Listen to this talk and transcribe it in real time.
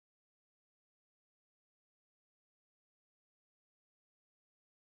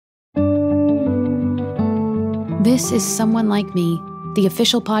This is Someone Like Me, the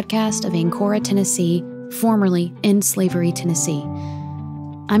official podcast of Ancora, Tennessee, formerly End Slavery Tennessee.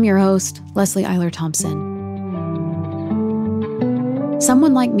 I'm your host, Leslie Eiler Thompson.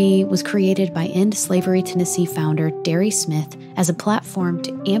 Someone Like Me was created by End Slavery Tennessee founder Derry Smith as a platform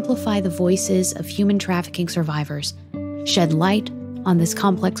to amplify the voices of human trafficking survivors, shed light on this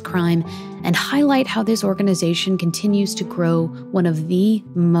complex crime, and highlight how this organization continues to grow one of the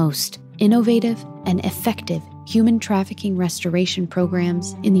most innovative and effective human trafficking restoration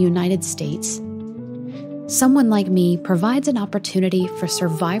programs in the United States. Someone Like Me provides an opportunity for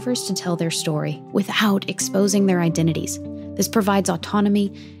survivors to tell their story without exposing their identities. This provides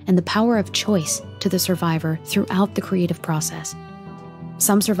autonomy and the power of choice to the survivor throughout the creative process.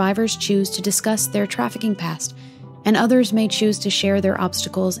 Some survivors choose to discuss their trafficking past, and others may choose to share their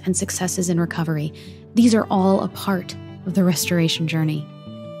obstacles and successes in recovery. These are all a part of the restoration journey.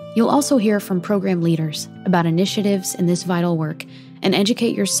 You'll also hear from program leaders about initiatives in this vital work and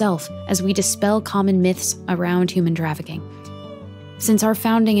educate yourself as we dispel common myths around human trafficking. Since our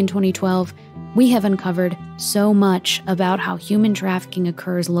founding in 2012, we have uncovered so much about how human trafficking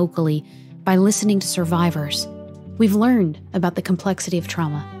occurs locally by listening to survivors. We've learned about the complexity of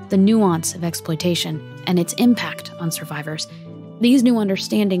trauma, the nuance of exploitation, and its impact on survivors. These new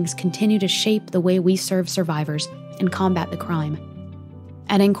understandings continue to shape the way we serve survivors and combat the crime.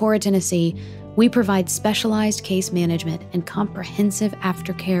 At Ancora, Tennessee, we provide specialized case management and comprehensive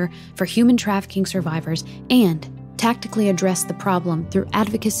aftercare for human trafficking survivors and tactically address the problem through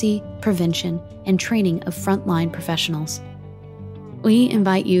advocacy, prevention, and training of frontline professionals. We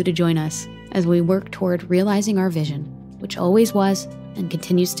invite you to join us as we work toward realizing our vision, which always was and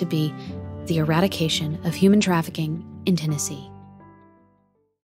continues to be the eradication of human trafficking in Tennessee.